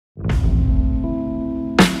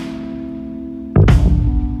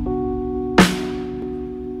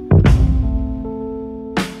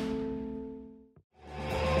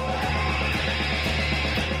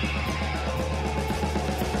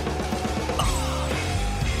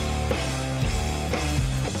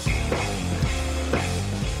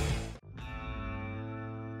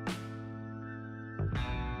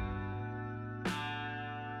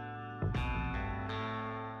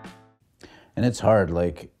And it's hard,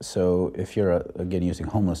 like, so if you're, again, using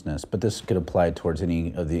homelessness, but this could apply towards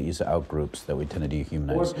any of these outgroups that we tend to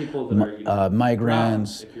dehumanize. Or people that are, you know,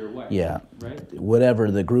 migrants, brown, if you're white, yeah, right?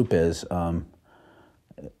 whatever the group is. You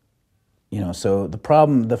know, so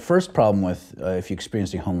the first problem with if you're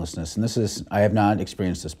experiencing homelessness, and this is, I have not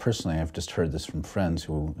experienced this personally, I've just heard this from friends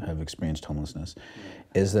who have experienced homelessness,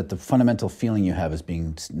 is that the fundamental feeling you have is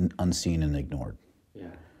being unseen and ignored.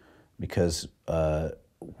 Yeah. Because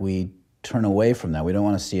we turn away from that. We don't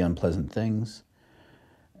want to see unpleasant things,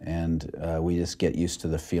 and we just get used to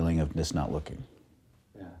the feeling of just not looking.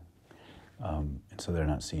 Yeah. And so they're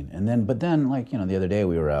not seen. And then, but then, like, you know, the other day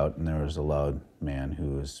we were out and there was a loud man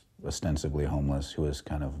who was ostensibly homeless who was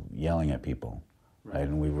kind of yelling at people, right?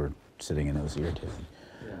 And we were sitting and it was irritating.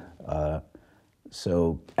 Yeah.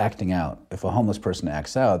 So acting out, if a homeless person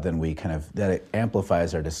acts out, then we kind of, that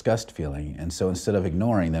amplifies our disgust feeling. And so instead of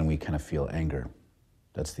ignoring, then we kind of feel anger.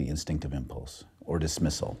 That's the instinctive impulse, or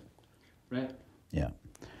dismissal. Right. Yeah.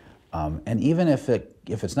 And even if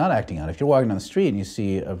it's not acting out, if you're walking down the street and you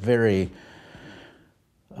see a very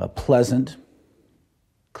pleasant,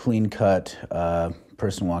 clean-cut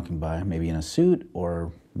person walking by, maybe in a suit,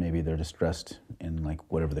 or maybe they're just dressed in like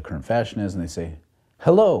whatever the current fashion is, and they say,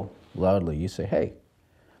 "Hello," loudly, you say, "Hey."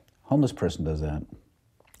 Homeless person does that.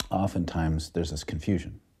 Oftentimes there's this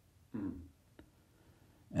confusion.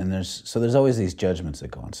 And there's always these judgments that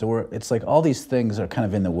go on. So it's like all these things are kind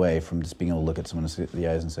of in the way from just being able to look at someone in the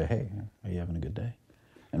eyes and say, "Hey, are you having a good day?"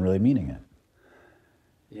 And really meaning it.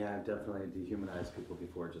 Yeah, I've definitely dehumanized people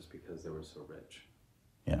before just because they were so rich.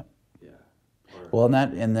 Yeah. Yeah. Well,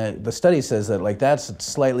 and the study says that like that's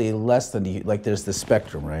slightly less than, like there's the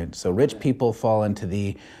spectrum, right? So rich people fall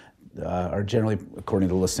into are generally, according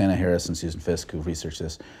to Lysana Harris and Susan Fisk, who've researched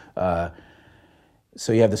this,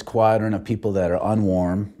 so you have this quadrant of people that are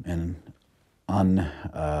unwarm and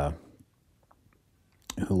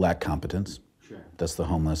who lack competence. Sure. That's the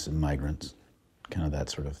homeless and migrants, kind of that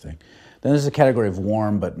sort of thing. Then there's a category of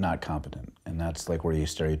warm but not competent, and that's like where your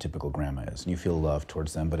stereotypical grandma is, and you feel love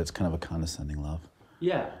towards them, but it's kind of a condescending love.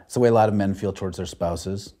 Yeah. It's the way a lot of men feel towards their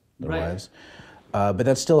spouses, their wives. But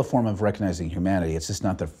that's still a form of recognizing humanity. It's just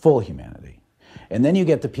not their full humanity. And then you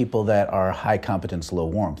get the people that are high competence, low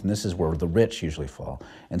warmth, and this is where the rich usually fall.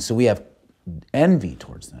 And so we have envy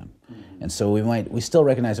towards them. Mm-hmm. And so we still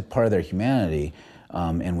recognize a part of their humanity,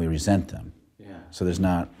 and we resent them. Yeah. So there's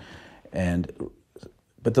not,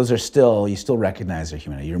 but those are still, you still recognize their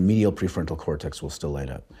humanity. Your medial prefrontal cortex will still light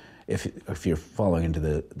up if you're following into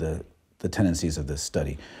the tendencies of this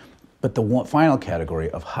study. But the final category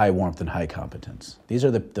of high warmth and high competence, these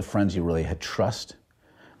are the friends you really trust,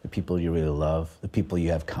 the people you really love, the people you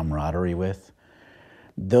have camaraderie with.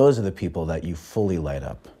 Those are the people that you fully light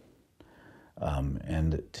up.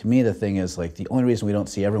 And to me, the thing is, like, the only reason we don't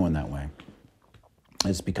see everyone that way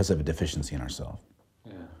is because of a deficiency in ourselves.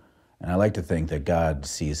 Yeah. And I like to think that God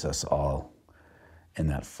sees us all in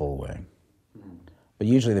that full way. Mm. But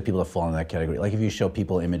usually the people that fall in that category, like if you show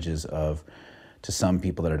people images to some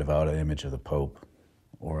people that are devout, an image of the Pope,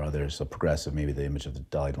 or others, a progressive, maybe the image of the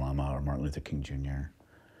Dalai Lama or Martin Luther King Jr.,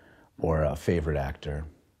 or a favorite actor,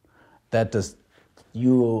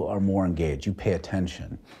 you are more engaged, you pay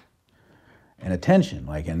attention. And attention,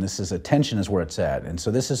 attention is where it's at. And so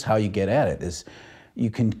this is how you get at it, is you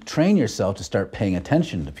can train yourself to start paying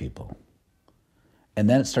attention to people. And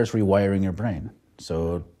then it starts rewiring your brain.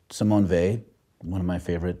 So Simone Weil, one of my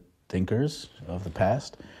favorite thinkers of the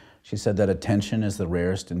past, she said that attention is the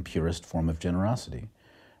rarest and purest form of generosity.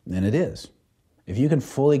 And it is. If you can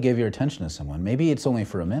fully give your attention to someone, maybe it's only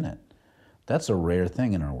for a minute, that's a rare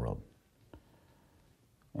thing in our world.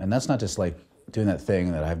 And that's not just like doing that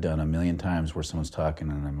thing that I've done a million times where someone's talking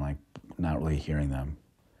and I'm like not really hearing them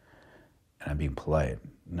and I'm being polite.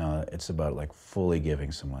 No, it's about like fully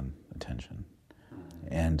giving someone attention.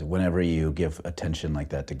 And whenever you give attention like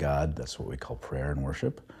that to God, that's what we call prayer and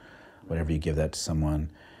worship. Whenever you give that to someone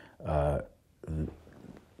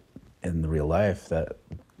in the real life,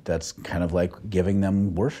 that's kind of like giving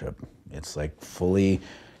them worship. It's like fully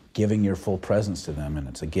giving your full presence to them, and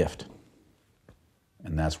it's a gift.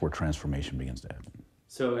 And that's where transformation begins to happen.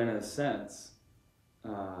 So in a sense,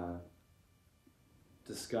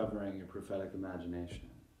 discovering your prophetic imagination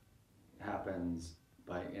happens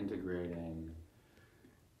by integrating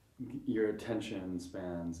your attention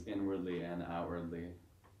spans inwardly and outwardly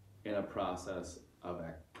in a process of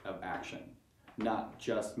action. Not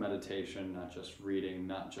just meditation, not just reading,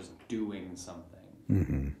 not just doing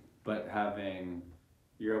something, but having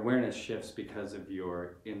your awareness shifts because of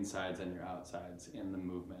your insides and your outsides in the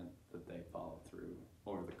movement that they follow through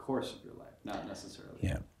over the course of your life, not necessarily.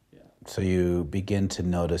 Yeah. So you begin to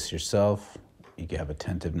notice yourself You have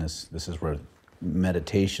attentiveness. This is where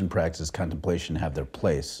meditation practice, contemplation have their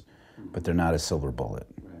place, but they're not a silver bullet.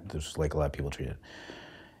 Right. Just like a lot of people treat it.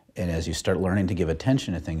 And as you start learning to give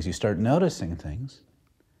attention to things, you start noticing things.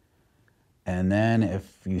 And then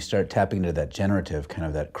if you start tapping into that generative, kind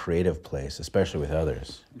of that creative place, especially with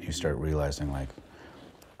others, you start realizing like,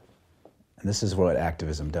 and this is what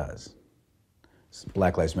activism does.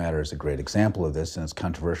 Black Lives Matter is a great example of this, and it's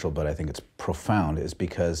controversial, but I think it's profound, is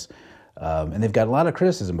because, and they've got a lot of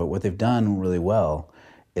criticism, but what they've done really well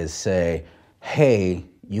is say, hey,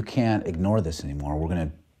 you can't ignore this anymore. We're going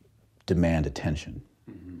to demand attention.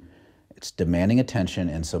 Mm-hmm. It's demanding attention,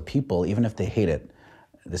 and so people, even if they hate it,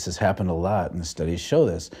 this has happened a lot, and the studies show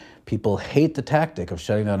this, people hate the tactic of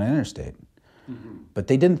shutting down an interstate, but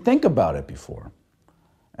they didn't think about it before.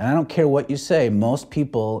 And I don't care what you say, most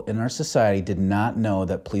people in our society did not know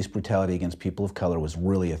that police brutality against people of color was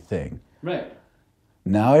really a thing. Right.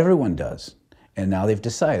 Now everyone does, and now they've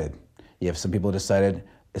decided. You have some people who decided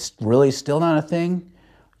it's really still not a thing.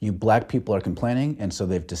 You black people are complaining, and so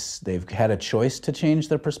they've had a choice to change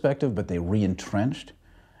their perspective, but they re-entrenched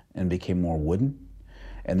and became more wooden.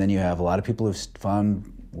 And then you have a lot of people who've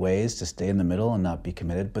found ways to stay in the middle and not be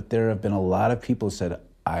committed, but there have been a lot of people who said,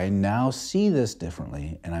 I now see this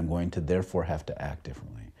differently, and I'm going to therefore have to act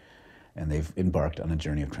differently. And they've embarked on a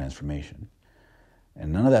journey of transformation.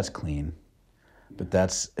 And none of that's clean, but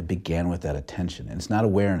it began with that attention. And it's not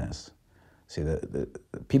awareness. See, the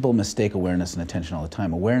people mistake awareness and attention all the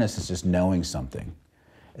time. Awareness is just knowing something.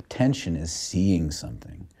 Attention is seeing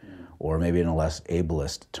something, or maybe in a less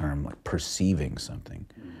ableist term, like perceiving something.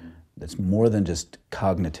 That's more than just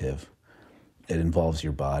cognitive. It involves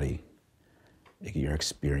your body, your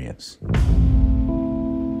experience.